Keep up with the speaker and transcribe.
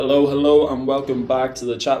Hello, hello, and welcome back to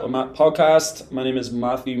the Chat with Matt podcast. My name is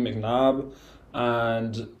Matthew McNabb,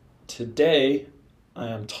 and today I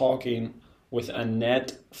am talking with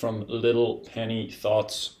Annette from Little Penny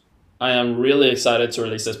Thoughts. I am really excited to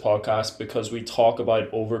release this podcast because we talk about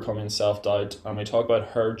overcoming self doubt and we talk about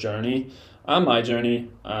her journey and my journey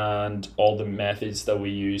and all the methods that we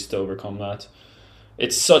use to overcome that.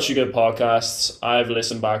 It's such a good podcast. I've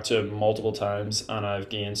listened back to it multiple times and I've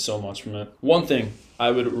gained so much from it. One thing, I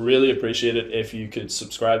would really appreciate it if you could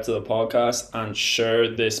subscribe to the podcast and share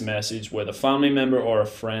this message with a family member or a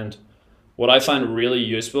friend. What I find really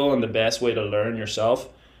useful and the best way to learn yourself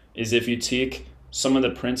is if you take some of the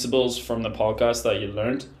principles from the podcast that you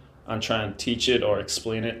learned and try and teach it or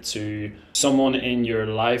explain it to someone in your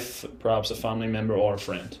life, perhaps a family member or a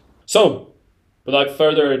friend. So, without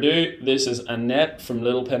further ado, this is Annette from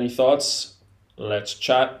Little Penny Thoughts. Let's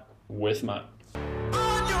chat with Matt.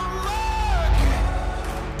 On your mark,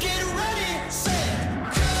 get ready,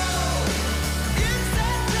 set, go. It's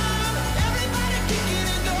that time, everybody kick it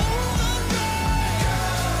and go.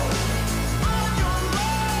 On your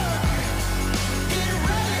mark, get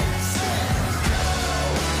ready, set,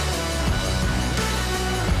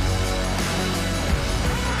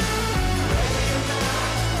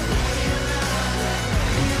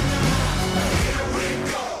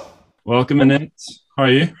 Welcome, Annette. How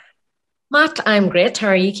are you? Matt, I'm great. How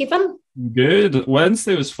are you keeping? Good.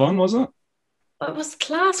 Wednesday was fun, wasn't It was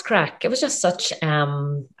class crack. It was just such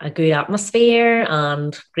a good atmosphere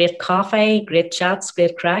and great coffee, great chats,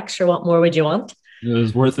 great crack. Sure, what more would you want? it? It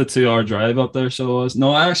was worth a 2 hour drive up there, so it was.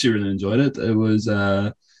 No, I actually really enjoyed it.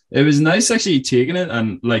 It was nice actually taking it,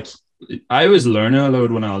 and like I was learning a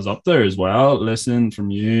lot when I was up there as well, listening from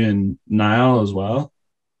you and Niall as well.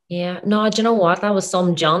 Yeah, no, do you know what? That was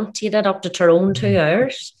some jaunt. You did up to Tyrone 2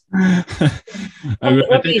 hours. I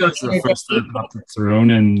What do think you that's think the of first this? time up to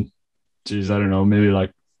Tyrone in, geez, I don't know, maybe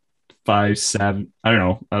like 5, 7, I don't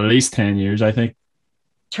know, at least 10 years, I think.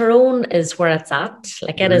 Tyrone is where it's at.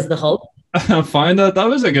 Like it is the hub. I find that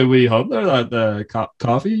was a good wee hub there, that the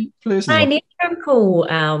coffee place and I all. need Co.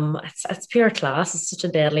 It's pure class. It's such a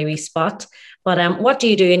deadly wee spot. But what do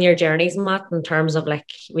you do in your journeys, Matt, in terms of like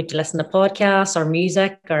would you listen to podcasts or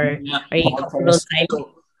music or Yeah, are you comfortable in podcast. silence?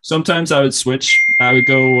 So sometimes I would switch. I would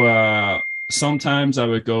go. Sometimes I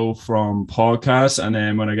would go from podcasts, and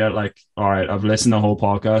then when I get like, all right, I've listened to the whole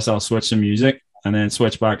podcast, I'll switch to music, and then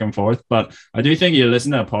switch back and forth. But I do think you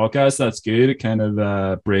listen to a podcast, that's good. It kind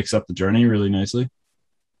of breaks up the journey really nicely.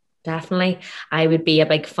 Definitely. I would be a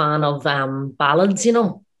big fan of ballads,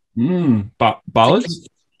 Ballads.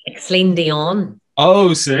 like Celine Dion.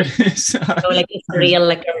 Oh, serious? So like it's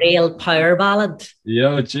like a real power ballad.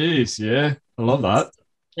 Yo, jeez, yeah, I love that.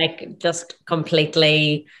 Like just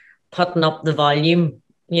completely putting up the volume,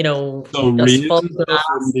 So just raves full and stuff wouldn't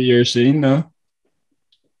blast. be your scene, no?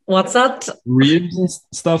 What's that? Raves and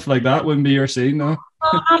stuff like that wouldn't be your scene, no?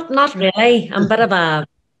 Oh, not really. I'm a bit of a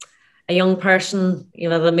young person,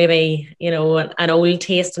 that maybe, an old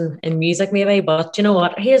taste in music maybe, but you know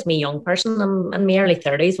what? Here's me, young person. I'm in my early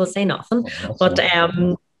 30s, will say nothing. Oh, that's But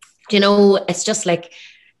fine. it's just like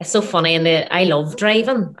it's so funny and I love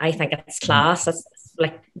driving. I think it's class. It's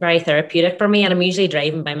like very therapeutic for me. And I'm usually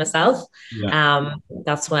driving by myself. Yeah.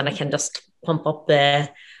 That's when I can just pump up the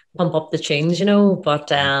tunes,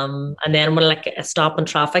 But and then when like I stop in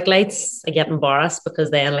traffic lights, I get embarrassed because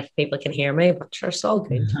then like people can hear me, but sure, it's all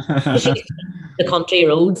good. Especially the country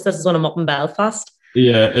roads. This is when I'm up in Belfast.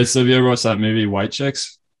 Yeah, have you ever watched that movie White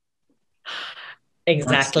Chicks? That's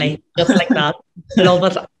Exactly. Just like that. Love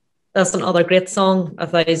it. That's another great song, A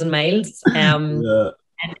Thousand Miles. yeah.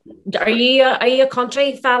 Are you a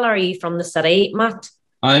country fella? Or are you from the city, Matt?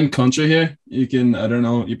 I'm country here. I don't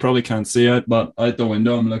know, you probably can't see it, but out the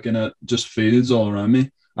window, I'm looking at just fields all around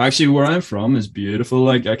me. Actually, where I'm from is beautiful.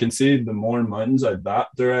 Like, I can see the Mourne Mountains out that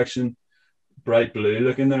direction, bright blue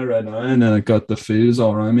looking there right now. And then I got the fields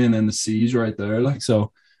all around me, and then the sea's right there. Like,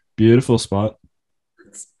 so beautiful spot.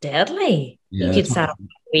 It's deadly. You Yeah. could set up a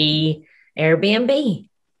wee Airbnb.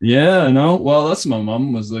 Yeah, I know. Well, that's what my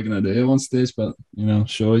mum was looking to do at one stage, but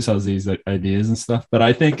she always has these like, ideas and stuff. But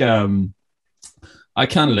I think I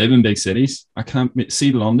can't live in big cities. I can't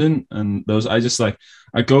see London and those. I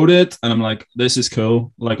go to it and I'm like, this is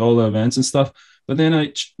cool, like all the events and stuff. But then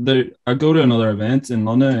I go to another event in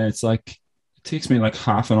London and it's like it takes me like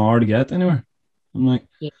half an hour to get anywhere. I'm like,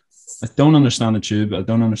 I Yes. don't understand the tube. I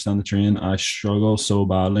don't understand the train. I struggle so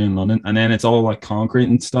badly in London, and then it's all like concrete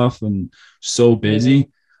and stuff and so Yeah. busy.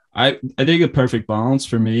 I think a perfect balance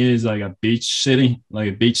for me is like a beach city, like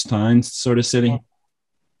a beach town sort of city.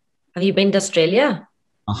 Have you been to Australia?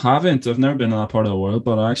 I haven't. I've never been to that part of the world,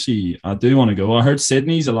 but I do want to go. I heard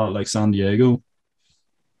Sydney's a lot like San Diego.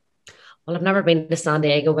 Well, I've never been to San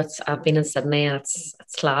Diego, but I've been in Sydney, and it's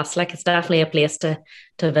class. Like it's definitely a place to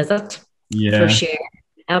visit for Yeah, sure.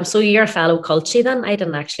 So you're a fellow culture then? I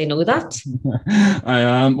didn't actually know that. I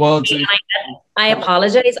am. Well, I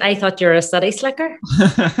apologize. I thought you were a city slicker.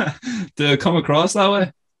 to come across that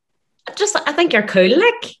way. I think you're cool.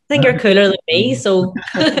 Like, I think you're cooler than me. So,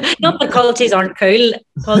 not that cultures aren't cool.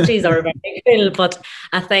 Cultures are very cool, but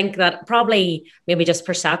I think that probably maybe just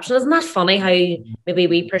perception. Isn't that funny how maybe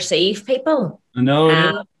we perceive people? I know it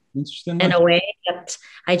is Um, interesting. in Like, a way that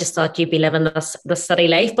I just thought you'd be living this city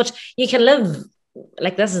life, but you can live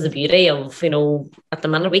like this is the beauty of at the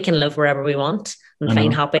minute we can live wherever we want and I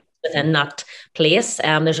find know. happiness within that place.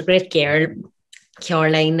 There's a great girl,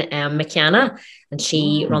 Caroline McKenna, and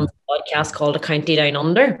she Mm. runs a podcast called A County Down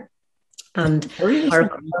Under, and her Seriously?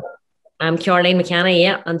 Caroline McKenna,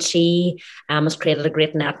 yeah, and she has created a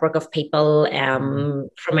great network of people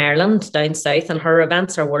from Ireland down south, and her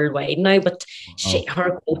events are worldwide now. But Wow.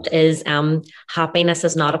 her quote is, "Happiness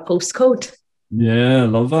is not a postcode." Yeah,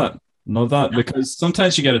 love that. Love that because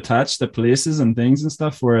sometimes you get attached to places and things and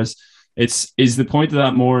stuff, whereas is the point of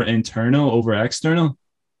that more internal over external?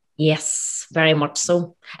 Yes, very much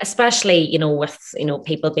so. Especially, with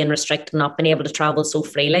people being restricted, not being able to travel so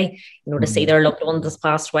freely, to see Mhm. their loved ones this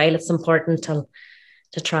past while. It's important to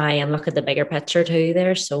try and look at the bigger picture too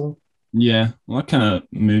there. So Yeah, well, that kind of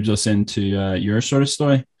moves us into your sort of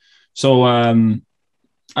story. So I'll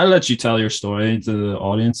let you tell your story to the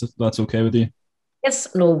audience if that's okay with you.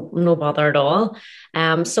 yes, no bother at all.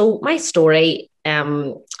 So my story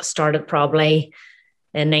started probably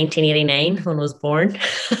in 1989 when I was born.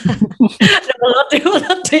 No, we'll not do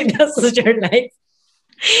this as your life.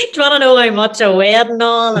 Do you want to know how much I weighed and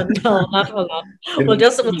all? And no, not will not. Give We'll me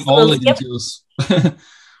just all we'll the skip details. just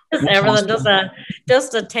What everything, hospital?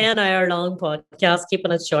 just a 10-hour long podcast,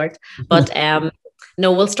 keeping it short. But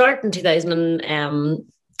no, we'll start in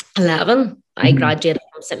 2011. I Mhm, graduated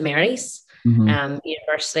from St Mary's mhm,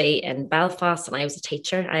 University in Belfast, and I was a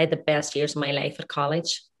teacher. I had the best years of my life at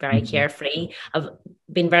college, very mhm, carefree. I've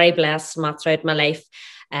been very blessed, Matt, throughout my life.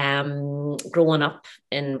 Growing up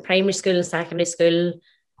in primary school and secondary school,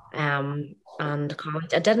 and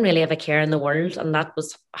college. I didn't really have a care in the world, and that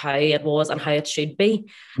was how it was and how it should be.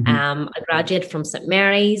 mhm. I graduated from St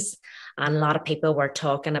Mary's, and a lot of people were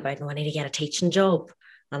talking about, "No, I need to get a teaching job."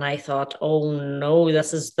 And I thought, "Oh no,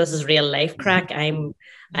 this is real life crack. I'm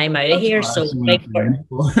out of That's here." what I So actually went big to word, uni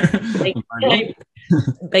for. big, I'm like,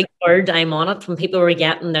 what? big word. I'm on it. When people were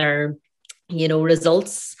getting their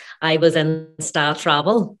results, I was in staff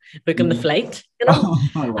travel, booking the Mhm. flight. I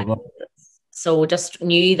love that. So just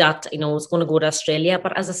knew that I was going to go to Australia.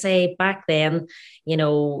 But as I say, back then,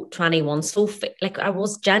 21, so like I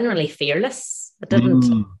was generally fearless.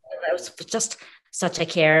 Mm, I was just such a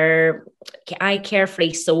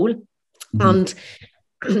carefree soul, mhm.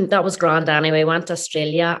 and that was grand anyway. Went to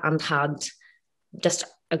Australia and had just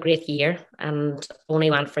a great year, and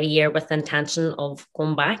only went for a year with the intention of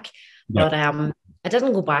going back. Yeah. But I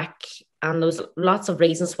didn't go back, and there was lots of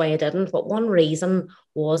reasons why I didn't. But one reason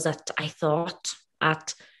was that I thought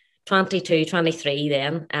at 22, 23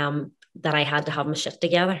 then that I had to have my shit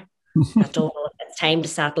together. I don't know, it's time to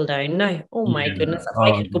settle down now. Oh my Yeah. goodness, if I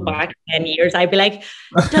Oh, could go God. back 10 years, I'd be like,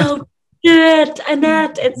 don't do it,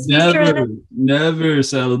 Annette. It's future Never, Annette. never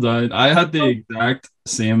settled down. I had the exact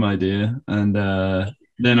same idea, and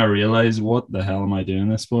then I realized, what the hell am I doing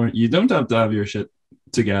this for? You don't have to have your shit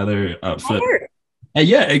together at flip. Never.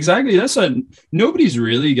 Yeah, exactly. That's what nobody's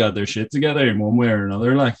really got their shit together in one way or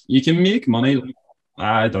another. Like you can make money. Like,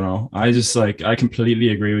 I don't know. I just like I completely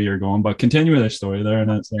agree with your going, but continue with the story there, and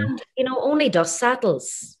that's Only dust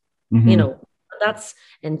settles, you mm-hmm, know, that's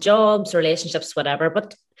in jobs, relationships, whatever.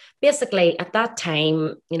 But basically, at that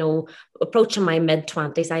time, approaching my mid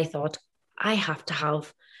 20s, I thought I have to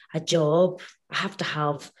have a job, I have to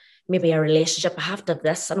have maybe a relationship, I have to have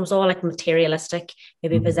this. And it was all like materialistic,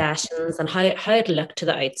 maybe mm-hmm. possessions and how it looked to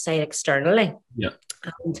the outside externally. Yeah.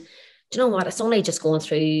 And do you know what? It's only just going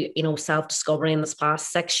through, self discovery in this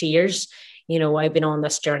past 6 years. I've been on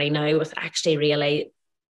this journey now with actually really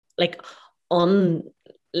like on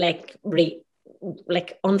like re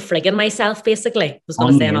like unfrigging myself basically. I was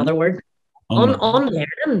going to say Unlearn, another word. unlearn.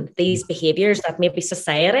 Unlearning these behaviors that maybe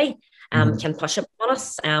society Mm-hmm, can push upon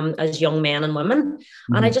us as young men and women.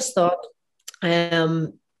 And I mm-hmm, just thought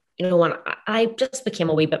when I just became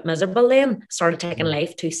a wee bit miserable then, started taking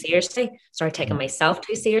life too seriously, started taking myself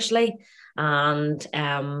too seriously. And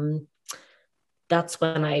that's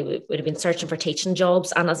when I would have been searching for teaching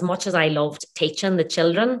jobs. And as much as I loved teaching the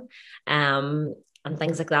children, and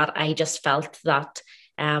things like that, I just felt that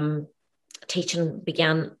teaching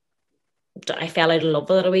began, I fell out of love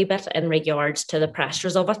with it a wee bit in regards to the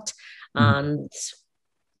pressures of it. And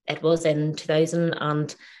it was in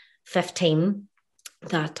 2015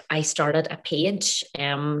 that I started a page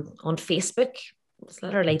on Facebook. It was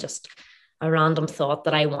literally just a random thought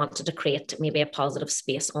that I wanted to create maybe a positive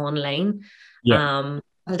space online. Yeah.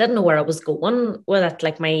 I didn't know where I was going with it.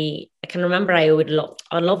 Like I can remember I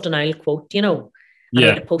loved an old quote, you know, and I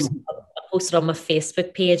Yeah. would post it on my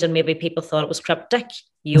Facebook page, and maybe people thought it was cryptic.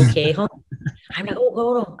 You okay, huh? I'm like, oh,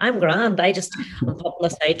 no, I'm grand. I'm popping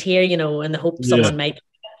this out here, you know, in the hope Yeah. someone might.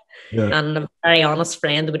 Yeah. And a very honest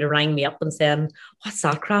friend would ring me up and saying, what's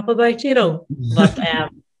that crap about, you know? But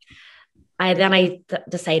I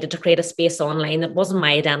decided to create a space online that wasn't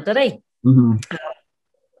my identity. Mm-hmm.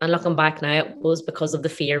 And looking back now, it was because of the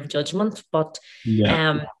fear of judgment. But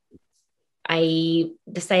Yeah. I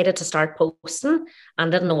decided to start posting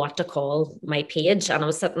and didn't know what to call my page. And I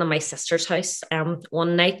was sitting in my sister's house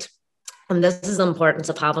one night. And this is the importance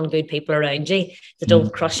of having good people around you that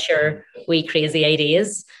don't crush your wee crazy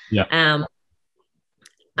ideas. Yeah.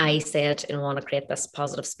 I said, you know, I want to create this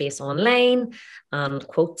positive space online and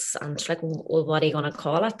quotes. And she's like, well, what are you going to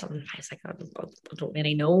call it? And I was like, I don't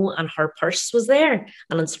really know. And her purse was there.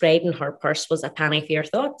 And inscribed in her purse was a penny for your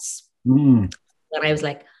thoughts. Mm. And I was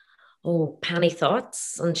like, oh, penny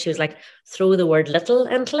thoughts. And she was like, throw the word little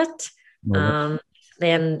into it.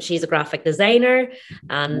 Then she's a graphic designer,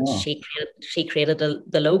 and she created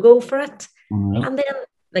the logo for it. And then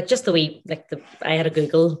like just the way, like I had a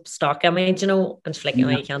Google stock image, you know, and she's like, oh,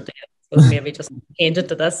 you can't do it. So maybe just change it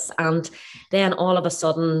to this. And then all of a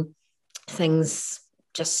sudden things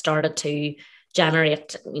just started to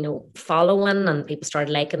generate, you know, following, and people started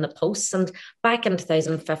liking the posts. And back in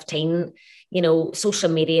 2015, you know, social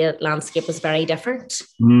media landscape was very different,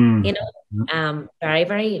 you know, very,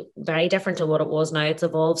 very, very different to what it was now. It's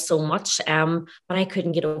evolved so much. But I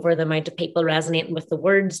couldn't get over the amount of people resonating with the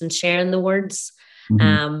words and sharing the words.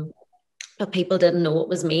 But people didn't know it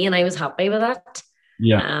was me, and I was happy with that.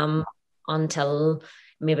 Yeah. Until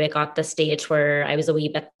maybe I got the stage where I was a wee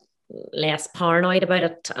bit less paranoid about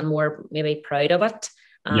it and more maybe proud of it.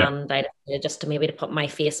 And I decided just to maybe to put my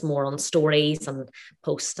face more on stories and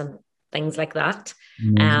post and things like that.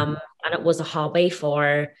 And it was a hobby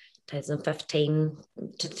for 2015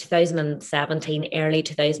 to 2017, early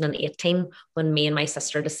 2018, when me and my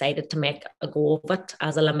sister decided to make a go of it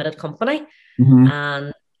as a limited company.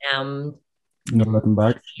 And no looking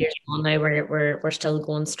back. Years on now, we're still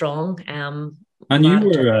going strong. And you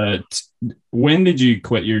were when did you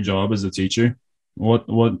quit your job as a teacher? What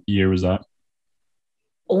year was that?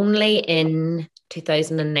 Only in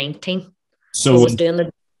 2019. So I was doing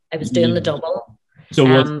the double. So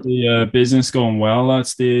was the business going well at that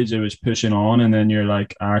stage? It was pushing on, and then you're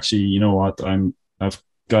like, actually, you know what? I've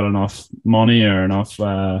got enough money or enough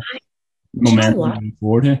momentum going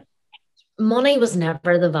forward here. Money was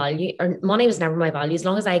never the value, or money was never my value. As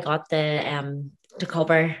long as I got the to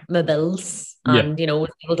cover my bills and you know,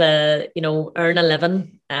 able to, you know, earn a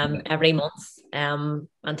living every month and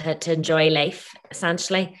to enjoy life.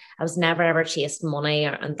 Essentially, I was never ever chasing money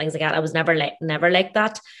and things like that. I was never like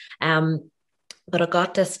that. But I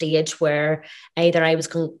got to a stage where either I was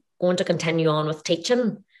going to continue on with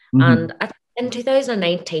teaching, and in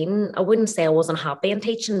 2019, I wouldn't say I wasn't happy in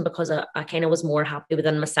teaching, because I kind of was more happy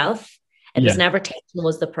within myself. It was never teaching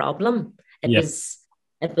was the problem.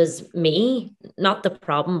 It was me, not the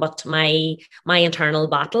problem, but my internal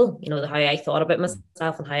battle, you know, how I thought about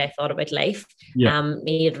myself and how I thought about life.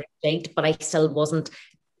 Made right, but I still wasn't,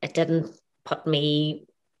 it didn't put me,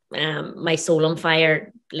 my soul on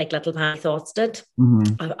fire like Little Penny Thoughts did.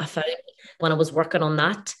 I found when I was working on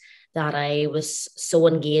that I was so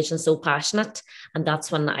engaged and so passionate. And that's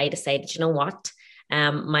when I decided, you know what?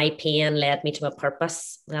 My pain led me to my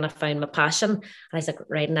purpose. Then I found my passion. And I was like,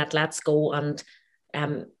 right, Annette, let's go and,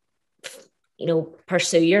 you know,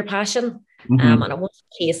 pursue your passion. And I wasn't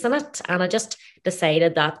chasing it. And I just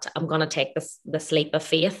decided that I'm going to take this leap of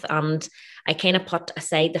faith. And I kind of put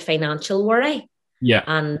aside the financial worry.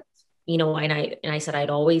 And, you know, and I said, I'd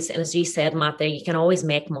always, and as you said, Matt, you can always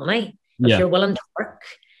make money if you're willing to work.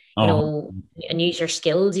 You know, and use your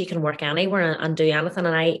skills, you can work anywhere and do anything.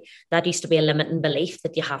 And that used to be a limiting belief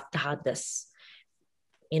that you have to have this,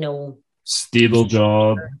 you know, stable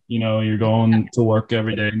job. You know, you're going to work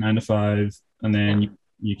every day, 9 to 5, and then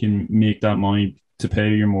you can make that money to pay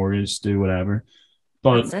your mortgage, do whatever.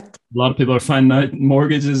 But a lot of people are finding out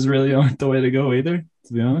mortgages really aren't the way to go either,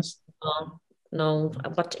 to be honest. No,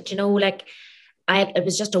 but you know, like, it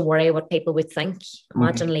was just a worry what people would think.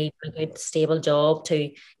 Imagine leaving a good stable job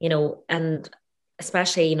to, you know, and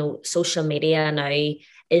especially, you know, social media now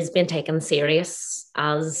is being taken serious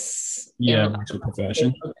as, you Yeah, know, actual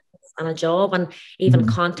profession. and a job, and even Mhm.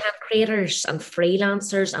 content creators and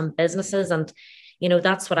freelancers and businesses. And, you know,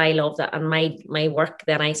 that's what I love. That, and my work,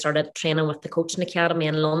 then I started training with the Coaching Academy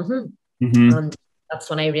in London. Mhm. And that's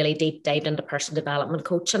when I really deep dived into personal development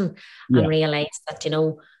coaching and Yeah. realized that, you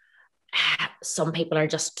know, some people are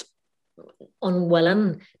just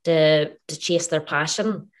unwilling to chase their passion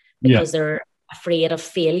Yeah. because they're afraid of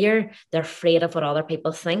failure. They're afraid of what other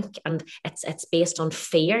people think. And it's based on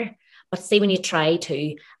fear. But see, when you try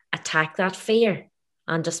to attack that fear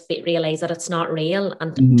and just realize that it's not real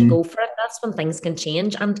and to Mhm. go for it, that's when things can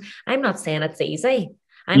change. And I'm not saying it's easy.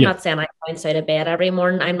 I'm Yeah. not saying I bounce out of bed every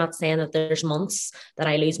morning. I'm not saying that there's months that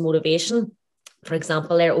I lose motivation. For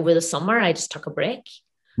example, there over the summer, I just took a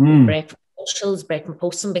Mm. break from socials, break from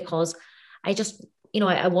posting, because I just, you know,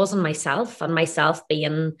 I wasn't myself, and myself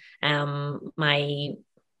being my,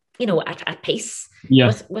 you know, at peace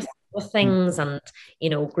Yeah. with things, and, you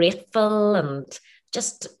know, grateful and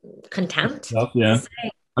just content. Stuff, yeah.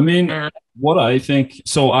 I mean, Um, what I think,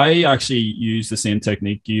 so I actually used the same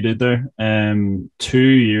technique you did there 2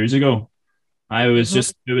 years ago. I was mhm.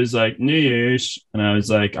 just, it was like New Year's, and I was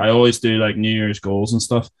like, I always do like New Year's goals and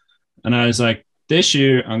stuff. And I was like, this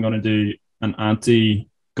year I'm going to do an anti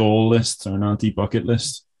goal list or an anti bucket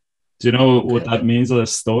list. Do you know what Okay. that means on the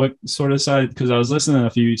Stoic sort of side? Because I was listening to a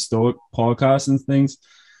few Stoic podcasts and things,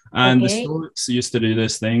 and the Okay. Stoics used to do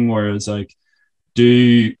this thing where it's like,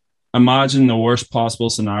 do imagine the worst possible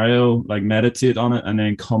scenario, like meditate on it, and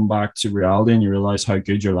then come back to reality, and you realize how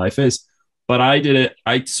good your life is. But I did it,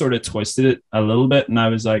 I sort of twisted it a little bit, and I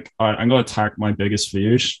was like, all right, I'm going to attack my biggest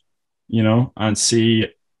fears, and see.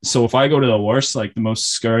 So if I go to the worst, like the most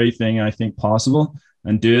scary thing I think possible,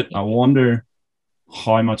 and do it, I wonder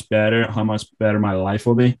how much better my life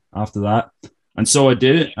will be after that. And so I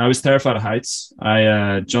did it. I was terrified of heights.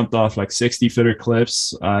 I jumped off like 60-footer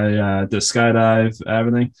cliffs. I did skydive,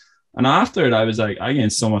 everything. And after it, I was like, I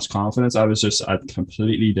gained so much confidence. I was just a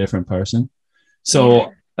completely different person. Yeah.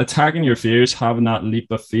 So attacking your fears, having that leap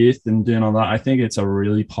of faith and doing all that, I think it's a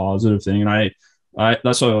really positive thing. And I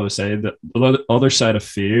that's what I always say. The other side of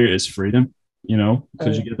fear is freedom,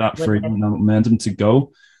 because you Oh, get that with freedom and that momentum to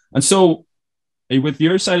go. And so with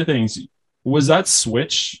your side of things, was that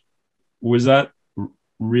switch, was that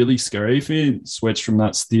really scary for you? Switch from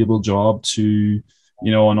that stable job to,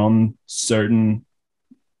 an uncertain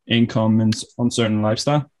income and uncertain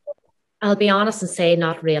lifestyle? I'll be honest and say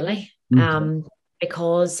not really. Mm.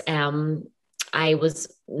 Because I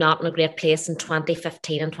was not in a great place in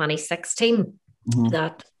 2015 and 2016. Mhm.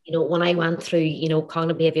 That, you know, when I went through, you know,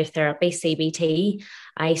 cognitive behavior therapy, CBT,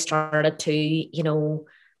 I started to, you know,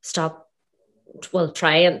 stop, well,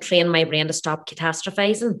 try and train my brain to stop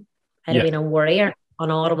catastrophizing. I'd have Yeah. been a worrier, an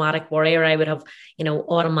automatic worrier. I would have, you know,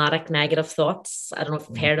 automatic negative thoughts. I don't know if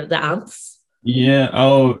you've heard of the ants. Yeah.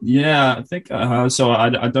 Oh, yeah. I think I have. So I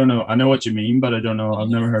don't know. I know what you mean, but I don't know. I've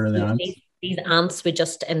never heard of the ants. These ants would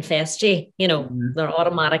just infest you, you know, Yeah. they're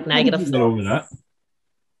automatic How did negative you get over that? thoughts.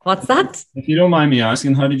 What's that? If you don't mind me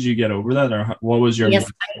asking, how did you get over that, or what was your? Yes.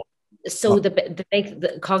 So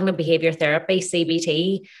the cognitive behavior therapy,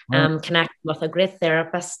 CBT, Oh, connect with a great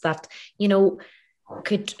therapist that, you know,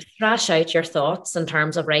 could thrash out your thoughts in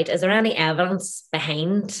terms of, right, is there any evidence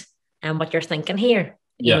behind what you're thinking here?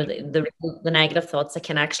 You yeah. know, the negative thoughts that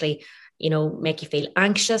can actually, you know, make you feel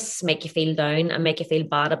anxious, make you feel down, and make you feel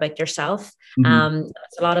bad about yourself. Mhm.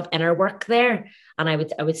 It's a lot of inner work there, and I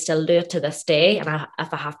would still do it to this day. And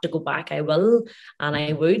if I have to go back, I will, and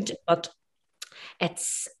I would. But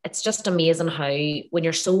it's just amazing how, when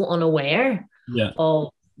you're so unaware Yeah.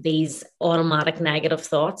 of these automatic negative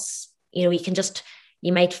thoughts, you know,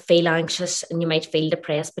 you might feel anxious and you might feel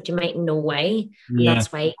depressed, but you might know why. And Yeah.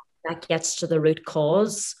 that's why that gets to the root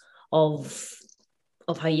cause of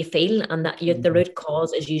how you feel. And the root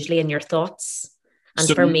cause is usually in your thoughts. And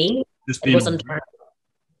So for me, just it being was aware,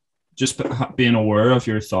 being aware of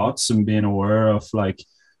your thoughts and being aware of like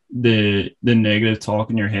the negative talk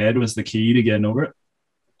in your head was the key to getting over it.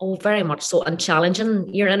 oh, very much so. And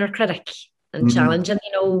challenging your inner critic, and Mhm. challenging,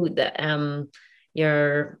 you know,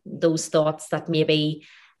 your those thoughts that maybe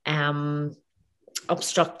um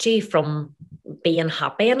obstruct you from being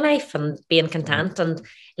happy in life and being content and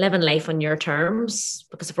living life on your terms.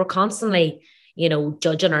 Because if we're constantly, you know,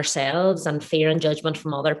 judging ourselves and fear and judgment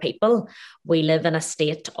from other people, we live in a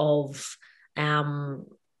state of um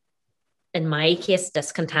in my case,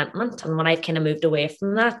 discontentment. And when I've kind of moved away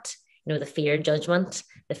from that, you know, the fear of judgment,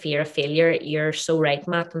 the fear of failure, you're so right,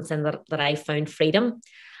 Matt, and saying that I found freedom.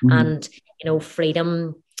 Mhm. And, you know,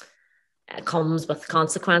 freedom, comes with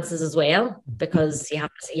consequences as well, because you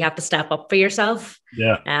have to step up for yourself,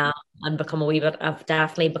 Yeah. and become a wee bit. I've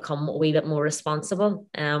definitely become a wee bit more responsible.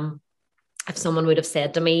 If someone would have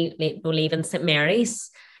said to me, leaving St Mary's,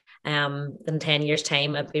 in 10 years'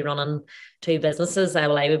 time, I'd be running 2 businesses, I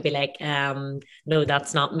would be like, no,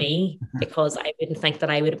 that's not me, because I wouldn't think that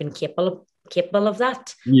I would have been capable of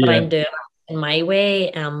that. But Yeah. I'm doing it in my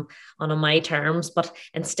way, on my terms. But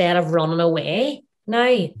instead of running away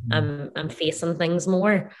now, I'm facing things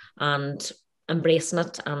more and embracing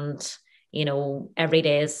it. And every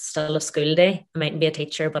day is still a school day. I mightn't be a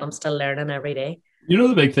teacher, but I'm still learning every day. You know,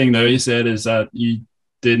 the big thing though, you said, is that you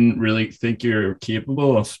didn't really think you're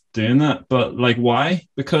capable of doing that. But like, why?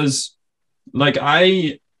 Because like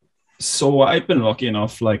I've been lucky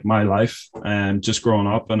enough, like my life and just growing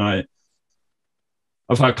up, and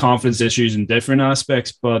I've had confidence issues in different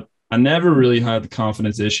aspects, but I never really had the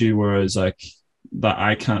confidence issue where it's like that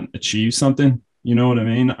I can't achieve something. You know what I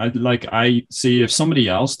mean? I see if somebody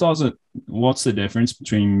else does it, what's the difference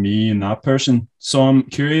between me and that person? So I'm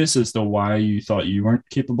curious as to why you thought you weren't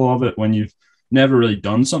capable of it when you've never really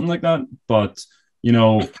done something like that. But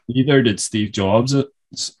neither did Steve Jobs at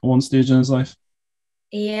one stage in his life.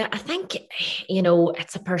 Yeah, I think,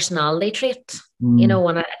 it's a personality trait, Mm.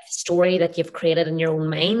 and a story that you've created in your own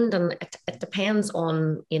mind. And it depends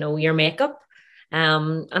on, your makeup.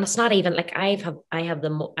 And it's not even like I have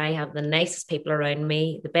the nicest people around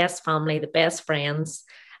me, the best family, the best friends.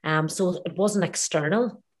 So it wasn't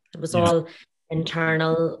external. It was Yeah. all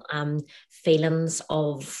internal, feelings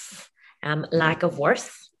of, lack of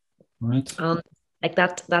worth. Right. Like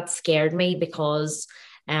that scared me, because,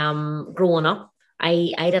 growing up,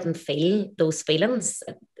 I didn't feel those feelings.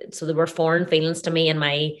 So they were foreign feelings to me in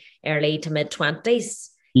my early to mid-20s.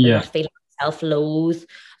 Yeah. That feeling of self-loathe,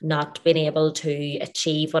 not being able to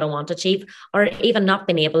achieve what I want to achieve, or even not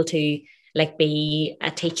being able to like be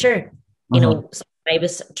a teacher, so I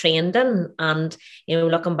was trained in. And,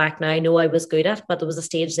 looking back now, I know I was good at, but there was a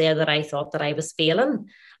stage there that I thought that I was failing.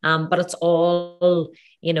 But it's all,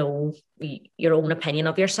 your own opinion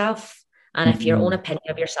of yourself. And if your own opinion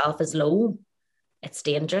of yourself is low, it's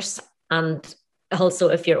dangerous. And also,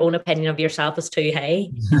 if your own opinion of yourself is too high,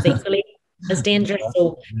 it's equally as dangerous.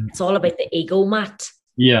 So it's all about the ego, Matt.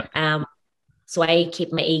 Yeah. So I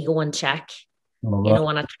keep my ego in check, I love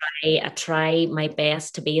that. and I try my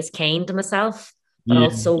best to be as kind to myself, but Yeah.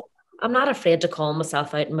 also I'm not afraid to call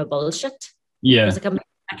myself out in my bullshit, Yeah. because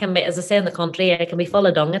I can be, as I say in the country, I can be full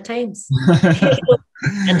of dung at times.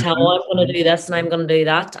 And tell I'm going to do this and I'm going to do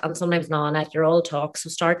that. And sometimes, no, Annette, you're all talk. So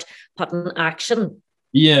start putting action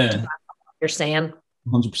Yeah. you're saying.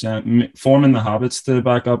 100%. Forming the habits to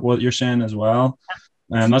back up what you're saying as well.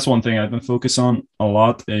 And that's one thing I've been focused on a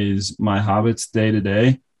lot, is my habits day to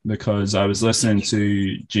day, because I was listening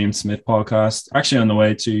to James Smith podcast actually on the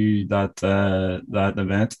way to that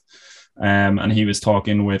event. And he was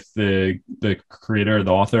talking with the creator,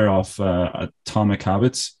 the author of Atomic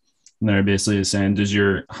Habits. And they're basically saying, does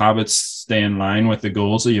your habits stay in line with the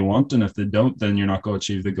goals that you want? And if they don't, then you're not going to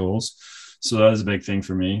achieve the goals. So that is a big thing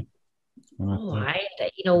for me. From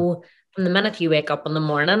the minute you wake up in the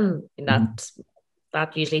morning,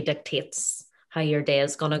 that usually dictates how your day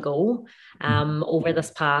is going to go. Over this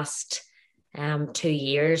past 2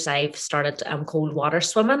 years, I've started cold water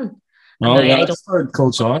swimming. Oh, yeah, I started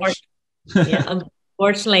cold shocks. Yeah,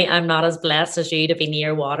 unfortunately, I'm not as blessed as you to be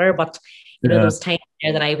near water, but those times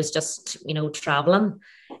there that I was just, traveling,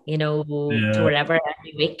 to wherever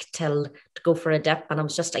every week to go for a dip, and I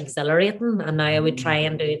was just exhilarating. And now I would try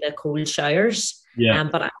and do the cold showers. Yeah.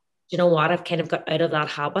 But you know what? I've kind of got out of that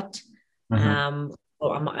habit. So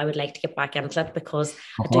I would like to get back into it, because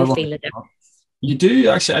I do feel it. You do,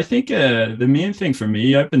 actually. I think the main thing for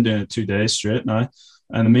me, I've been doing it 2 days straight now.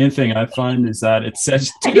 And the main thing I find is that it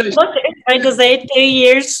says 2 days. What are you trying to say? 2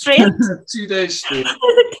 years straight? 2 days straight. I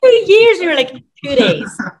was like, 2 years. You were like, 2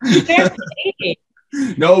 days.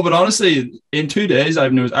 No, but honestly, in 2 days,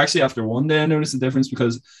 I've noticed, actually after 1 day, I noticed the difference,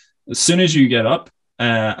 because as soon as you get up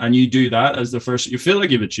and you do that as the first, you feel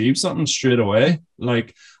like you've achieved something straight away.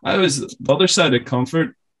 Like the other side of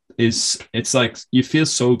comfort is, it's like you feel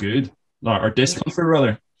so good, or discomfort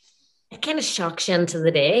rather. It kind of shocks you into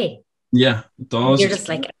the day. Yeah, it does. You're just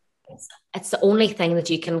like, it's the only thing that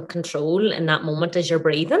you can control in that moment is your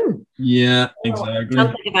breathing. Yeah, exactly.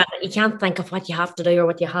 You can't think of what you have to do or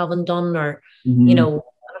what you haven't done, or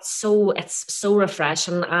it's so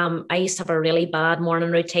refreshing. I used to have a really bad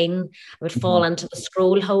morning routine. I would fall into the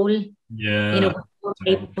scroll hole. Yeah.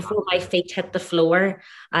 Before my feet hit the floor,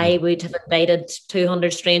 I would have invited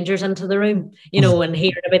 200 strangers into the room, and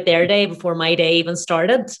hearing about their day before my day even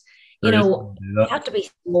started. you Crazy know, to do you that. have to be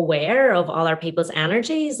so aware of other people's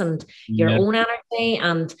energies and your Yeah. own energy.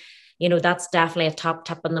 And, that's definitely a top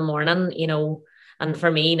tip in the morning, and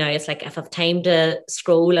for me now, it's like if I've time to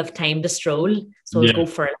scroll, I've time to stroll. So I would Yeah. go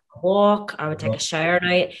for a walk, I would take a shower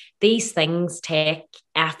now. These things take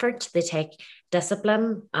effort, they take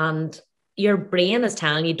discipline, and your brain is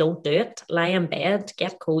telling you don't do it. Lie in bed,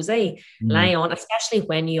 get cozy, Mm. lie on, especially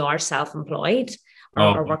when you are self-employed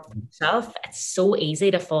Oh, or work for yourself. It's so easy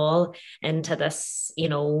to fall into this,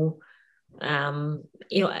 um,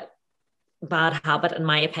 you know, bad habit, in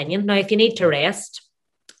my opinion. Now, if you need to rest,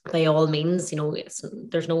 by all means,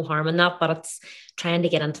 there's no harm in that, but it's trying to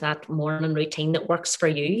get into that morning routine that works for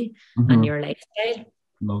you and mhm. your lifestyle.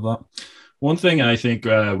 Love that. One thing I think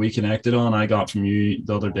we connected on, I got from you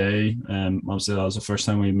the other day, obviously that was the first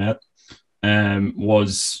time we met,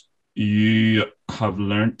 was you have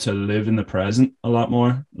learned to live in the present a lot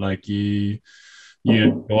more. Like you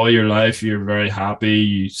enjoy your life, you're very happy,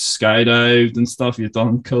 you skydived and stuff, you've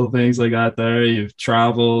done cool things like that there, you've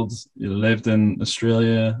traveled, you lived in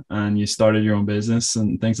Australia and you started your own business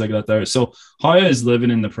and things like that there. So how has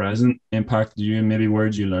living in the present impacted you, and maybe where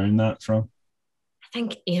did you learn that from? I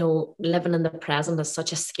think, living in the present is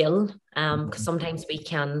such a skill, because sometimes we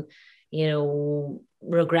can,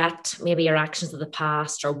 regret maybe your actions of the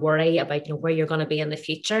past or worry about, where you're going to be in the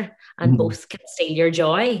future, and Mhm. both can steal your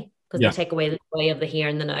joy because they Yeah. take away the joy of the here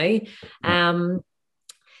and the now. Yeah.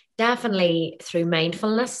 Definitely through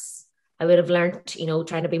mindfulness, I would have learned,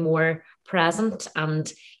 trying to be more present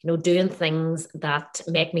and, doing things that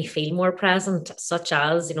make me feel more present, such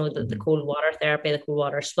as, the Mhm. cold water therapy, the cold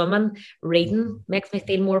water swimming. Reading makes me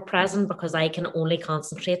feel more present because I can only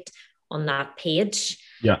concentrate on that page.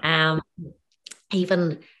 Yeah. Um,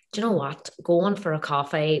 Even, do you know what? Going for a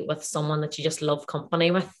coffee with someone that you just love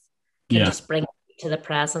company with can Yeah. just bring you to the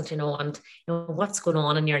present, and what's going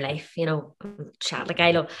on in your life, chat. Like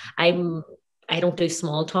I don't do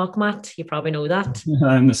small talk, Matt. You probably know that.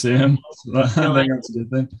 I'm the same. So I You know, think that's a good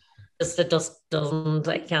thing. it just doesn't,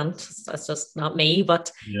 I can't, it's just not me.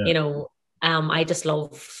 But Yeah. I just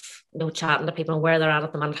love, chatting to people where they're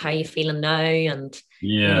at the moment, how you feeling now, and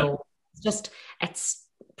Yeah. it's just, it's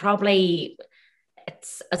probably,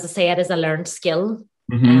 it's, as I say, it is a learned skill.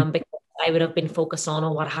 Hmm. Because I would have been focused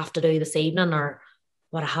on what I have to do this evening or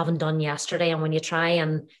what I haven't done yesterday. And when you try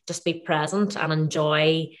and just be present and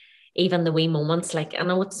enjoy even the wee moments, like, I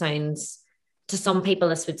know it sounds, to some people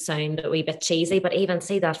this would sound a wee bit cheesy, but even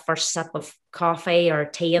see that first sip of coffee or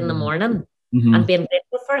tea in the morning Hmm. and being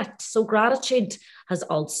grateful for it. So gratitude has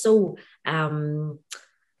also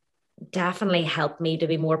definitely helped me to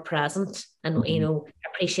be more present and, Hmm.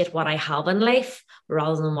 appreciate what I have in life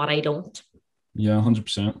rather than what I don't. Yeah,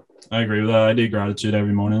 100%. I agree with that. I do gratitude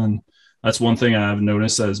every morning, and that's one thing I've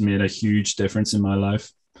noticed that has made a huge difference in my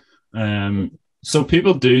life. So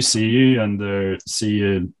people do see you and they see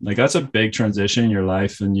you like that's a big transition in your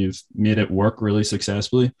life, and you've made it work really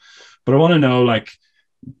successfully. But I want to know, like,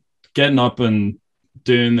 getting up and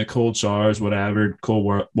doing the cold showers, whatever,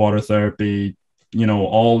 water therapy,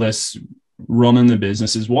 all this running the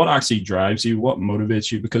businesses, what actually drives you? What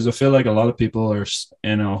motivates you? Because I feel like a lot of people are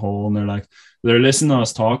in a hole and they're listening to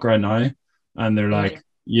us talk right now and they're Yeah. like,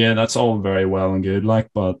 yeah, that's all very well and good. Like,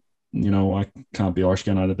 but I can't be arsed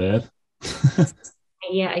getting out of bed.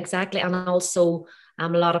 Yeah, exactly. And also, a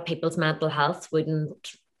lot of people's mental health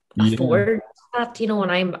wouldn't Yeah. afford that,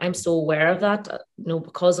 and I'm so aware of that,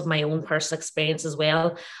 because of my own personal experience as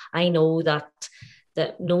well. I know that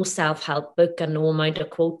no self-help book and no amount of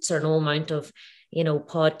quotes or no amount of,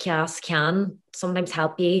 podcasts can sometimes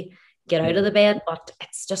help you get out of the bed, but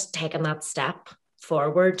it's just taking that step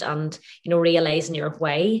forward and, realizing your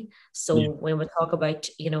why. So Yeah. when we talk about,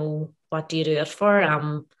 what do you do it for?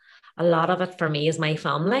 A lot of it for me is my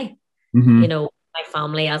family, Hmm. my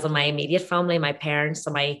family as in my immediate family, my parents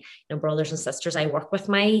and my brothers and sisters. I work with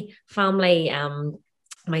my family,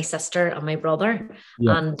 my sister and my brother.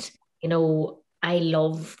 Yeah. And, I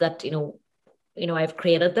love that, I've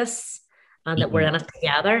created this and that we're Yeah. in it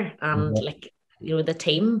together and like, the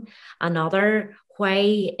team. Another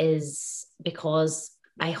way is because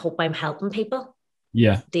I hope I'm helping people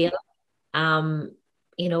Yeah. daily. Um,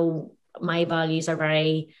 my values are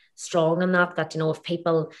very strong in that, if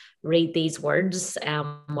people read these words,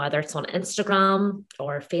 whether it's on Instagram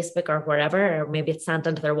or Facebook or wherever, or maybe it's sent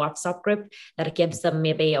into their WhatsApp group, that it gives them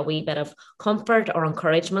maybe a wee bit of comfort or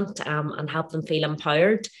encouragement, and help them feel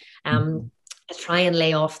empowered. Mhm. I try and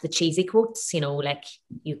lay off the cheesy quotes, like,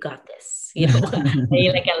 you got this,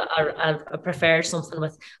 I prefer something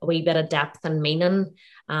with a wee bit of depth and meaning.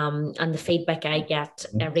 And the feedback I get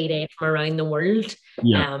every day from around the world,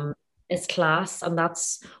 Yeah. um, is class. And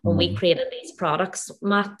that's when we created these products,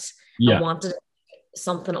 Matt, I Yeah. wanted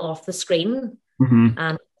something off the screen Hmm.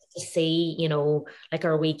 and to see, like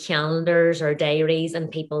our wee calendars or diaries in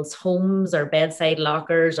people's homes or bedside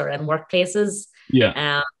lockers or in workplaces, Yeah.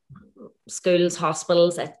 um, schools,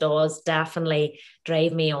 hospitals. It does definitely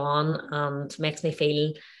drive me on and makes me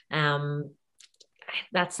feel um,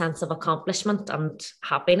 that sense of accomplishment and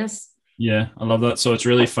happiness. Yeah, I love that. So it's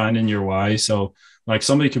really finding your why. So like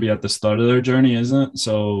somebody could be at the start of their journey, isn't it?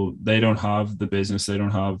 So they don't have the business, they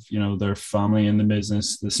don't have, their family in the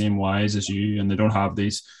business, the same whys as you, and they don't have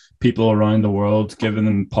these people around the world giving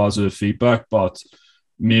them positive feedback, but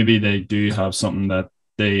maybe they do have something that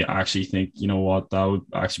they actually think, you know what, that would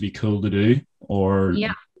actually be cool to do, or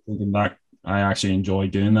Yeah, thinking that I actually enjoy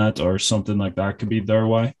doing that, or something like that could be their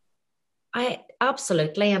why. I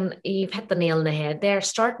absolutely. And you've hit the nail on the head there,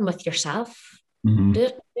 starting with yourself. Hmm. Do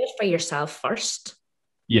it for yourself first.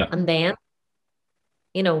 Yeah. And then,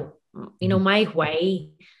 you know, my why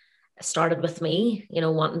started with me,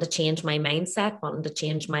 wanting to change my mindset, wanting to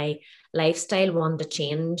change my lifestyle, wanting to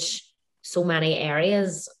change so many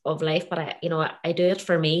areas of life. But I do it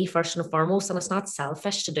for me first and foremost, and it's not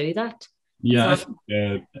selfish to do that. It's Yeah, I not.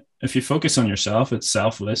 think if you focus on yourself, it's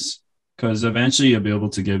selfless because eventually you'll be able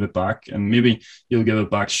to give it back, and maybe you'll give it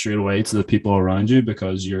back straight away to the people around you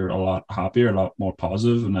because you're a lot happier, a lot more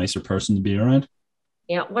positive, a nicer person to be around.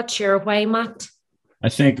 Yeah. What's your why, Matt? I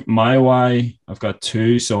think my why, I've got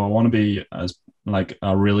two. So I want to be as like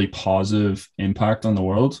a really positive impact on the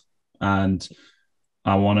world, and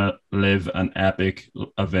I want to live an epic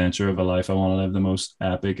adventure of a life. I want to live the most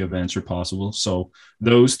epic adventure possible. So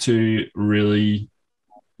those two really,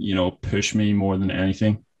 push me more than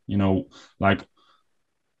anything. Like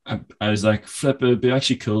I was like, flip, it'd be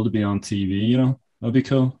actually cool to be on TV, that'd be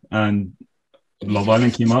cool. And Love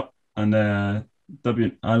Island came up, and I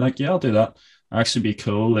like, yeah, I'll do that. Actually, be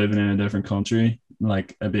cool living in a different country.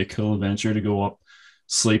 Like, it'd be a cool adventure to go up,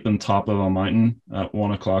 sleep on top of a mountain at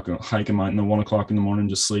 1 o'clock, hike a mountain at 1 o'clock in the morning,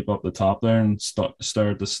 just sleep up the top there and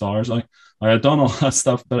stare at the stars. Like, I had done all that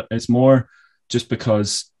stuff, but it's more just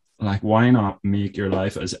because, like, why not make your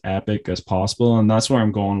life as epic as possible? And that's where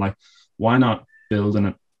I'm going. Like, why not build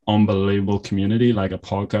an unbelievable community, like a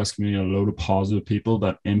podcast community, a load of positive people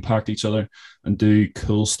that impact each other and do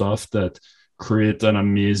cool stuff that create an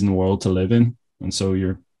amazing world to live in. And so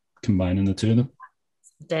you're combining the two of them.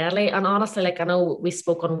 Deadly. And honestly, like I know we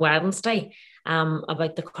spoke on Wednesday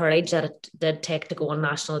about the courage that it did take to go on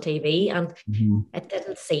national TV. And Mhm. it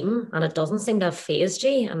didn't seem, and it doesn't seem to have phased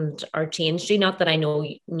you and or changed you. Not that I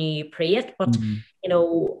knew you pre it, but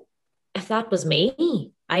Mhm. if that was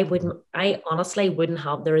me, I honestly wouldn't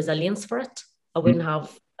have the resilience for it. I wouldn't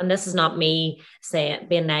have, and this is not me saying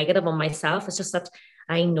being negative on myself. It's just that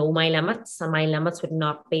I know my limits, and my limits would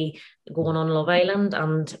not be going on Love Island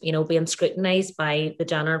and being scrutinized by the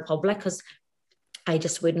general public because I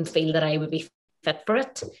just wouldn't feel that I would be fit for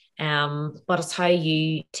it. But it's how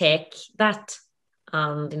you take that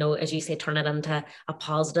and as you say, turn it into a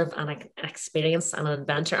positive and an experience and an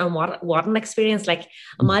adventure. And what an experience! Like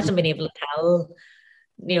imagine being able to tell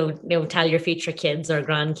tell your future kids or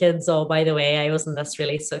grandkids, oh, by the way, I was in this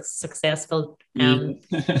really successful Yeah.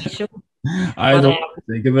 show. I But don't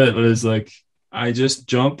think of it as like I just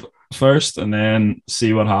jump first and then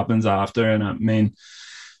see what happens after. And I mean,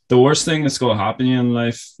 the worst thing that's going to happen to you in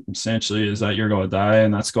life essentially is that you're going to die,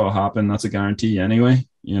 and that's going to happen. That's a guarantee anyway,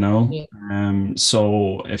 yeah,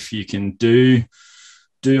 So if you can do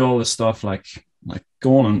all the stuff like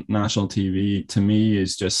going on national TV to me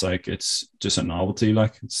is just like it's just a novelty.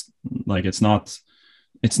 Like it's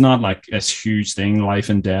not like this huge thing, life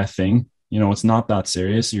and death thing. It's not that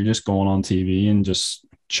serious. You're just going on TV and just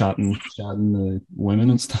chatting to women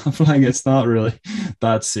and stuff. Like it's not really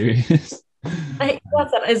that serious.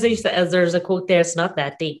 what's that? As there's a quote there, it's not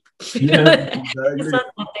that deep. Yeah, It's exactly. not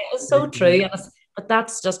that deep. It's so true. And but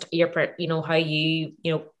that's just how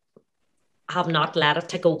you have not let it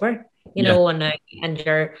take over, Yeah. and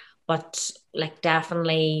you're, but like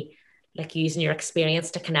definitely like using your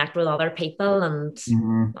experience to connect with other people and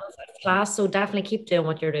Mhm. class. So definitely keep doing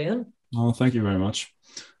what you're doing. Oh, thank you very much.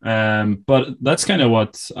 But that's kind of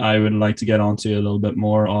what I would like to get onto a little bit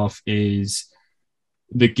more of is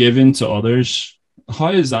the giving to others.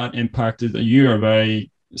 How has that impacted? You are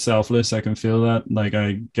very selfless. I can feel that. Like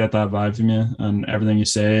I get that vibe from you, and everything you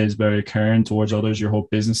say is very caring towards others. Your whole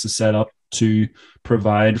business is set up to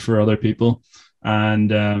provide for other people,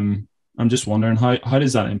 and I'm just wondering how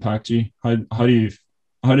does that impact you? How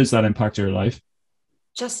does that impact your life?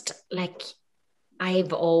 Just like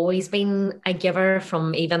I've always been a giver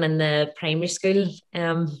from even in the primary school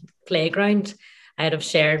playground. I'd have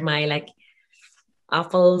shared my like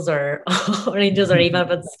apples or oranges or even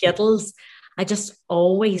if it's Skittles. I just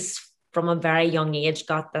always from a very young age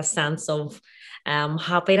got this sense of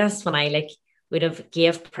happiness when I like would have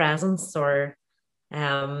gave presents or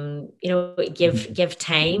give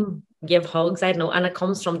time, give hugs. I don't know, and it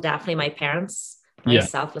comes from definitely my parents, very Yeah.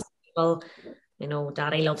 selfless people.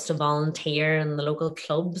 Daddy loves to volunteer in the local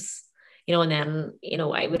clubs. And then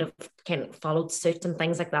I would have kind of followed suit and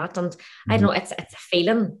things like that. And I don't know, it's a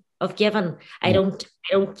feeling of giving. I don't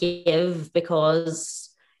give because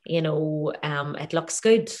it looks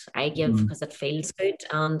good. I give because it feels good,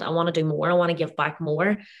 and I want to do more. I want to give back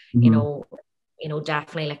more.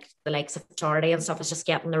 Definitely like the likes of charity and stuff is just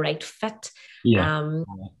getting the right fit. Yeah.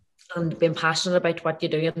 And being passionate about what you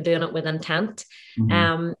do and doing it with intent.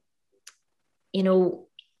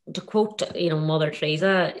 To quote, Mother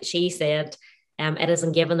Teresa, she said, it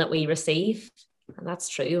isn't given that we receive. And that's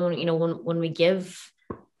true. When we give,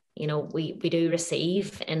 we do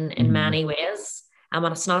receive in many ways. And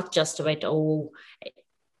it's not just about,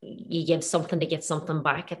 you give something to get something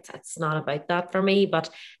back. It's not about that for me, but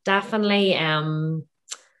definitely,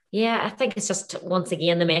 I think it's just, once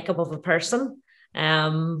again, the makeup of a person.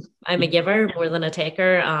 I'm a giver more than a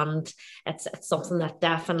taker, and it's something that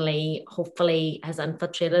definitely, hopefully, has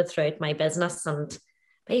infiltrated throughout my business and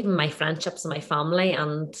even my friendships and my family.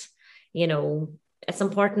 And it's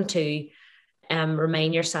important to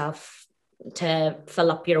remind yourself to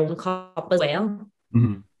fill up your own cup as well,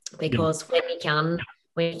 because when you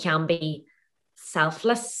can be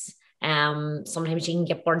selfless, sometimes you can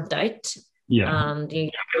get burnt out. Yeah. And you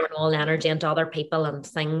put all energy into other people and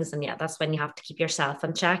things. And that's when you have to keep yourself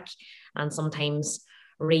in check and sometimes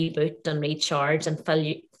reboot and recharge and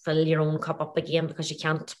fill your own cup up again, because you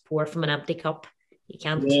can't pour from an empty cup. You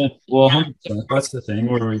can't. Yeah, well, 100%. That's the thing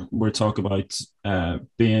where we talk about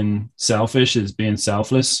being selfish is being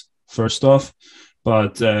selfless, first off,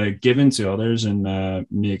 but giving to others and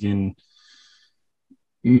making.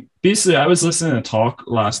 Basically, I was listening to a talk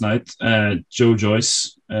last night. Joe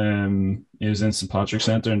Joyce, he was in St. Patrick's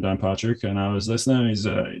Centre in Downpatrick, and I was listening. He's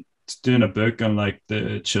doing a book on like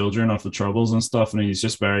the children of the Troubles and stuff, and he's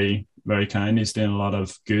just very, very kind. He's doing a lot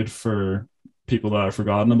of good for people that are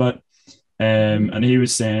forgotten about. And he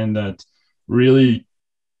was saying that really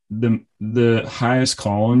the highest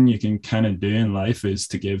calling you can kind of do in life is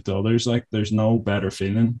to give to others. Like there's no better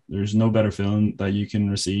feeling. There's no better feeling that you can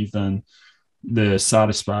receive than the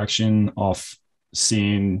satisfaction of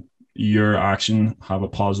seeing your action have a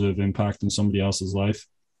positive impact in somebody else's life.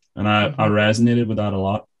 And I resonated with that a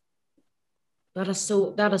lot. That is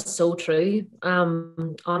so true.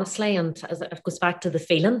 Honestly, and as it goes back to the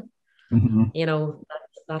feeling,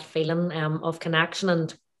 that feeling of connection,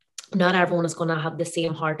 and not everyone is going to have the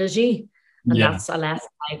same heart as you. And that's a lesson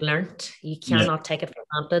I've learned. You cannot take it for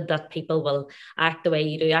granted that people will act the way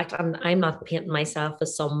you do act. And I'm not painting myself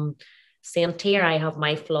as some saint here. I have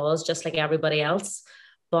my flaws just like everybody else.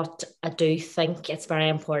 But I do think it's very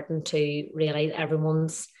important to realize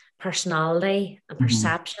everyone's personality and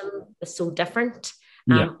perception is so different.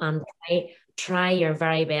 And try your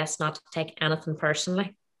very best not to take anything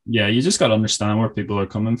personally. Yeah, you just got to understand where people are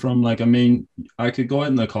coming from. Like, I mean, I could go out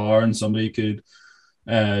in the car and somebody could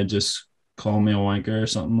just call me a wanker or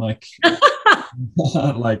something like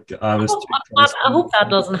like I was I hope that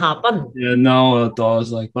doesn't happen. Yeah, no, it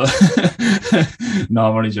does. Like, but no,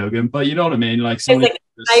 I'm only joking. But you know what I mean? Like, somebody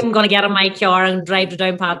I'm going to get in my car and drive to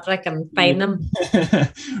Downpatrick and find them.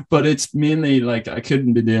 But it's mainly like I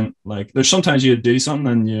couldn't be doing, like, there's sometimes you do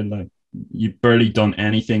something and you're like, you've barely done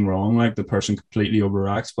anything wrong, like the person completely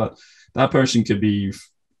overreacts, but that person could be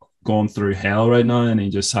going through hell right now and he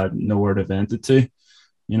just had nowhere to vent it to.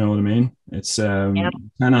 You know what I mean? It's kind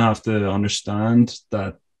of have to understand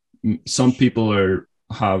that some people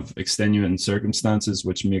have extenuating circumstances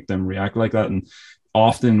which make them react like that, and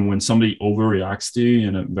often when somebody overreacts to you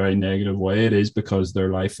in a very negative way, it is because their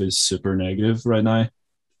life is super negative right now.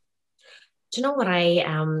 Do you know what I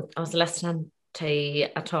was listening to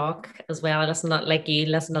a talk as well. I listen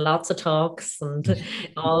to lots of talks and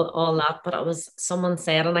all that, but it was someone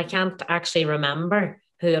said, and I can't actually remember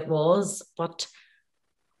who it was, but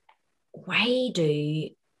why do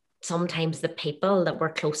sometimes the people that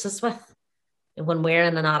we're closest with, when we're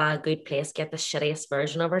in not a good place, get the shittiest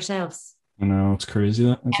version of ourselves? I know, it's crazy,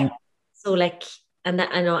 that, isn't it? So like, and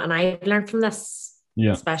I know, and I've learned from this,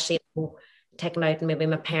 especially taking out maybe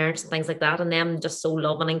my parents and things like that, and them just so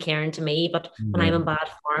loving and caring to me, but when I'm in bad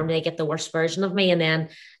form, they get the worst version of me, and then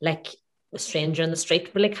like a stranger in the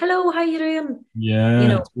street will be like, hello, how you doing?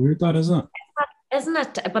 It's weird, that, isn't it?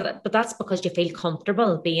 But that's because you feel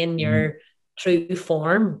comfortable being your true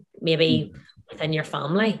form, maybe within your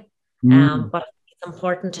family. Mm, But it's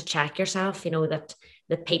important to check yourself, that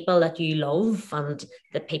the people that you love and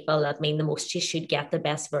the people that mean the most to you should get the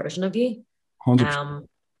best version of you. 100%. Um,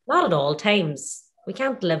 Not at all times. We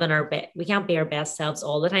can't live in we can't be our best selves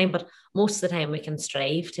all the time, but most of the time we can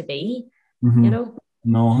strive to be, you Mm-hmm. know.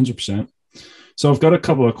 No, 100%. So I've got a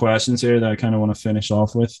couple of questions here that I kind of want to finish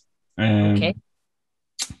off with. Okay,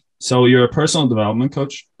 So you're a personal development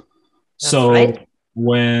coach. that's So right.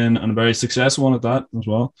 and a very successful one at that as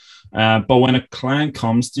well. But when a client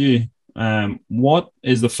comes to you, what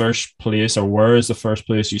is the first place or where is the first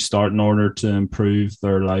place you start in order to improve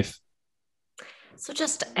their life? So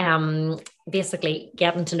just basically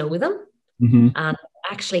getting to know them Mm-hmm. and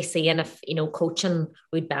actually seeing if coaching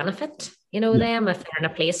would benefit Yeah. them, if they're in a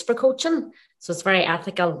place for coaching. So it's very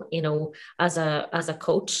ethical, as a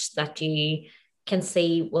coach, that you can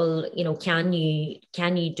see, well, can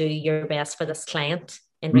you do your best for this client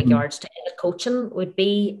in Mm-hmm. regards to coaching would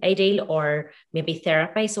be ideal, or maybe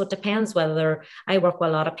therapy. So it depends whether I work with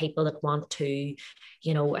a lot of people that want to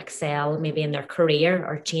excel maybe in their career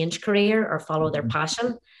or change career or follow their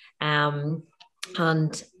passion. um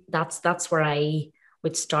and that's where I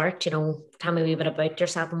would start. Tell me a wee bit about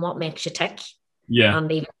yourself and what makes you tick. Yeah.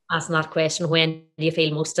 And even asking that question, when do you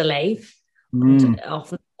feel most alive? And Mm.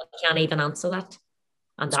 often I can't even answer that.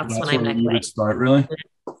 And So that's when that's I'm where like, you would right, start, really.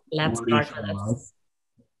 let's Where do you start feel with alive? this.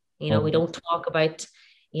 Love We it. don't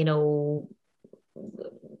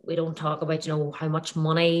talk about, you know, how much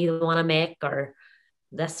money they want to make or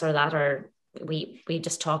this or that, or we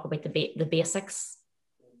just talk about the basics,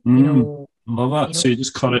 you Mm. know, Love that. you know, So you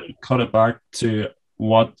just cut it back to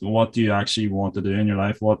what do you actually want to do in your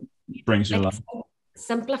life? What brings you like life?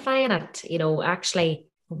 simplifying it, actually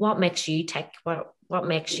what makes you tick, what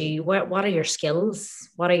makes you, what are your skills,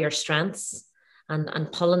 what are your strengths,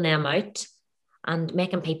 and pulling them out and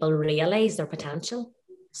making people realize their potential.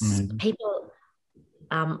 Amazing. People,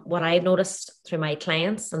 what I've noticed through my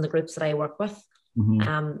clients and the groups that I work with,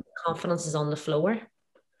 Mm-hmm. confidence is on the floor.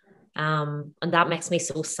 And that makes me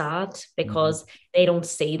so sad because they don't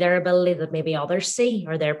see their ability that maybe others see,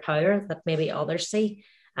 or their power that maybe others see.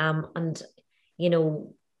 And you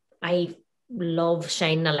know, I love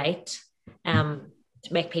shining a light, to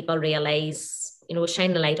make people realize,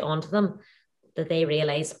 shine the light onto them, that they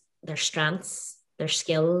realize their strengths, their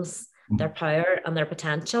skills, their power, and their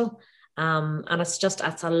potential. And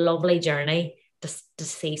it's a lovely journey to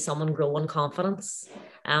see someone grow in confidence.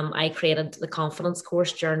 I created the confidence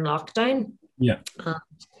course during lockdown. Yeah.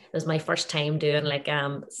 It was my first time doing like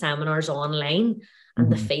seminars online,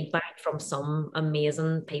 and the Mm-hmm. feedback from some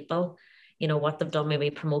amazing people, what they've done, maybe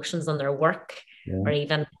promotions on their work, Yeah. or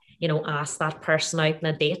even ask that person out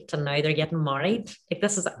on a date and now they're getting married. Like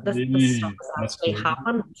this stuff Yeah, has that's actually cool.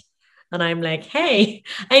 happened. And I'm like, hey,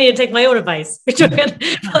 I need to take my own advice.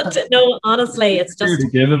 But no, honestly, it's Here just, to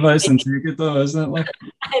give advice and take it though, isn't it? Like,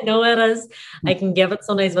 I know it is. I can give it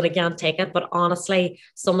sometimes, but I can't take it. But honestly,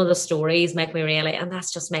 some of the stories make me really, and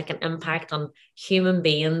that's just make an impact on human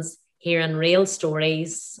beings, hearing real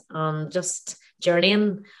stories, just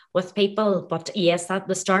journeying with people. But yes, that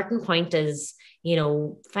the starting point is,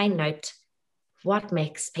 finding out what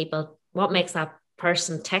makes that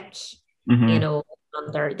person tick, mm-hmm.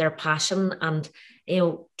 and their passion, and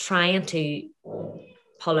trying to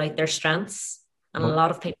pull out their strengths. And a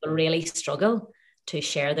lot of people really struggle to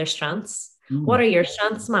share their strengths. What Mm. are your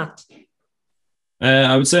strengths, Matt?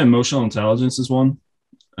 I would say emotional intelligence is one.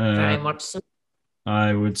 Uh, Very much so.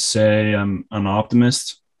 I would say I'm an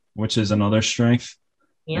optimist, which is another strength.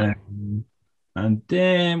 Yeah. And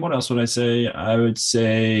then what else would I say? I would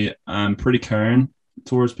say I'm pretty caring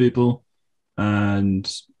towards people and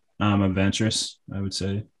I'm adventurous, I would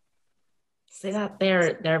say. See that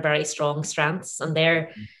they're very strong strengths, and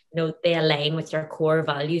they align with your core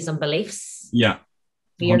values and beliefs. Yeah.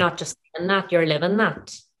 You're not just in that, you're living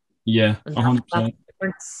that. Yeah, And that's 100%. the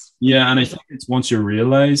difference. Yeah, and I There's think it's once you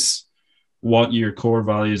realize what your core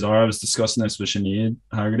values are. I was discussing this with Sinead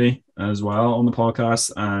Haggerty as well on the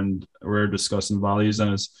podcast, and we're discussing values.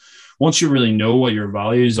 And it's once you really know what your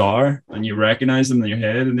values are and you recognize them in your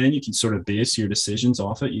head, and then you can sort of base your decisions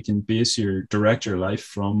off it. You can direct your life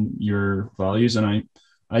from your values. And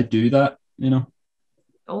I do that,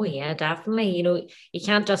 Oh yeah, definitely. You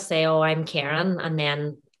can't just say, "Oh, I'm Karen," and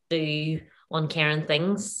then do uncaring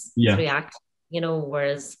things Yeah. through act.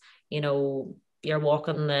 Whereas you're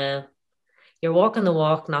walking you're walking the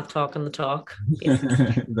walk, not talking the talk.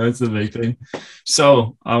 Basically. That's the big thing.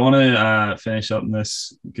 So I want to finish up in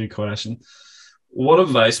this good question. What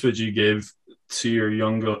advice would you give to your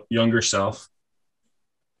younger self?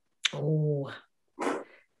 Oh,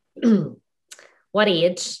 what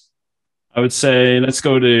age? I would say let's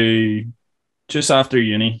go to just after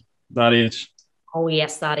uni, that age. Oh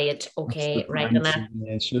yes, that age. That's the Okay, right prime in that. season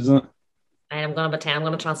age, isn't it? I'm gonna pretend I'm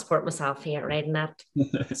gonna transport myself here, right in that.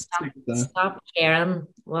 Stop, Take it down. stop caring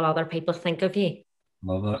what other people think of you.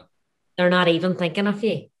 Love They're not even thinking of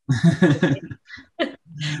you. that.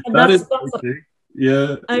 And That is that's so true.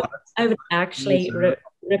 Yeah. I, I would actually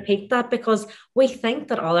repeat that because we think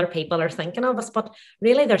that other people are thinking of us, but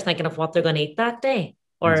really they're thinking of what they're going to eat that day.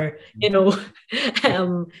 Or,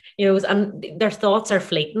 um, and their thoughts are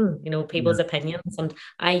fleeting, Yeah. people's opinions. And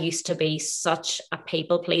I used to be such a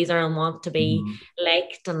people pleaser and want to be Mhm.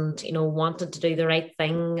 liked and, wanted to do the right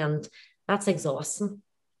thing. And that's exhausting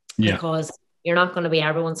Yeah. because you're not going to be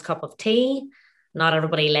everyone's cup of tea. Not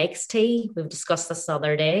everybody likes tea. We've discussed this the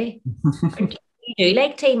other day. You do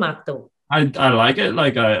like tea, Matt, though. I like it.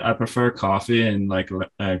 Like I prefer coffee and like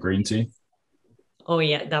green tea. Oh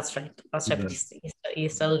yeah, that's right. That's right. Yeah.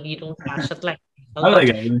 But you don't crash it like. I like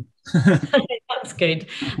But it. that's good.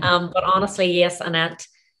 But honestly, yes, Annette,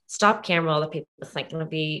 stop caring what other people are thinking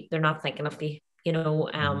of you. They're not thinking of you.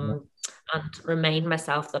 And remind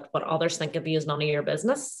myself that what others think of you is none of your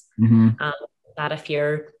business. Hmm. And that if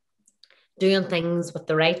you're doing things with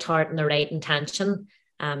the right heart and the right intention,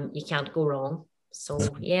 you can't go wrong. So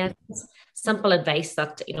yeah, simple advice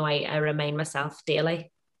that I remind myself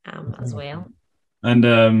daily, as well. And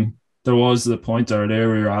there was the point earlier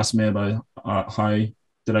where you were asking me about how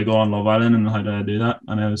did I go on Love Island and how did I do that,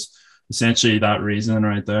 and it was essentially that reason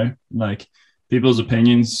right there. Like people's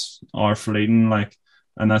opinions are fleeting, like,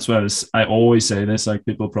 and that's why I always say this. Like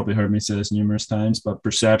people probably heard me say this numerous times, but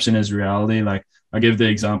perception is reality. Like I give the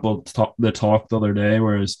example the talk the other day,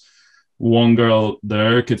 whereas one girl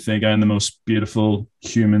there could think I'm the most beautiful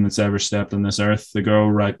human that's ever stepped on this earth. The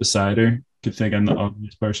girl right beside her could think I'm the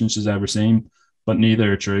ugliest person she's ever seen, but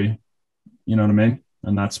neither are true. You know what I mean?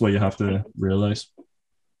 And that's what you have to realize.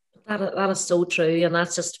 That is so true, and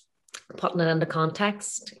that's just putting it into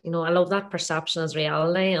context. I love that perception as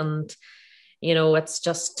reality, and it's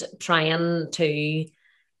just trying to,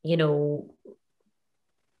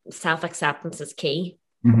 self acceptance is key.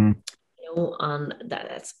 Mm-hmm. And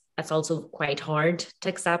that it's also quite hard to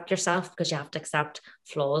accept yourself because you have to accept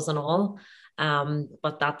flaws and all.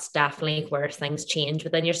 But that's definitely where things change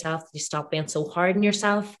within yourself. You stop being so hard on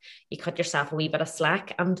yourself, you cut yourself a wee bit of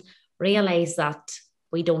slack and realize that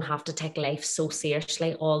we don't have to take life so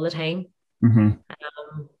seriously all the time, Mm-hmm.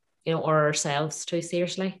 or ourselves too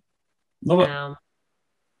seriously. Love it.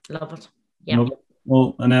 Love it. Yeah. Love it.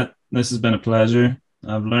 Well, Annette, this has been a pleasure.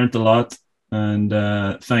 I've learned a lot, and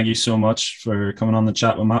thank you so much for coming on the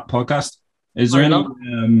Chat with Matt podcast. Is there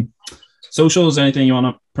any socials, anything you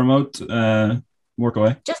want to promote? Work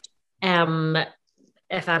away. Just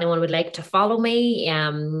if anyone would like to follow me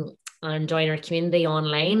and join our community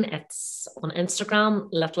online, it's on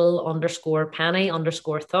Instagram,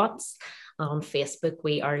 little_penny_thoughts. On Facebook,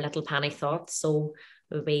 we are Little Penny Thoughts. So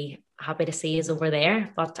we'll be happy to see you over there.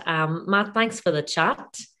 But Matt, thanks for the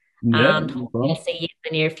chat. Yeah, And no we'll problem. see you in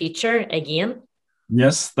the near future again.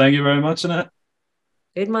 Yes, thank you very much, Annette.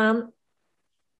 Good man.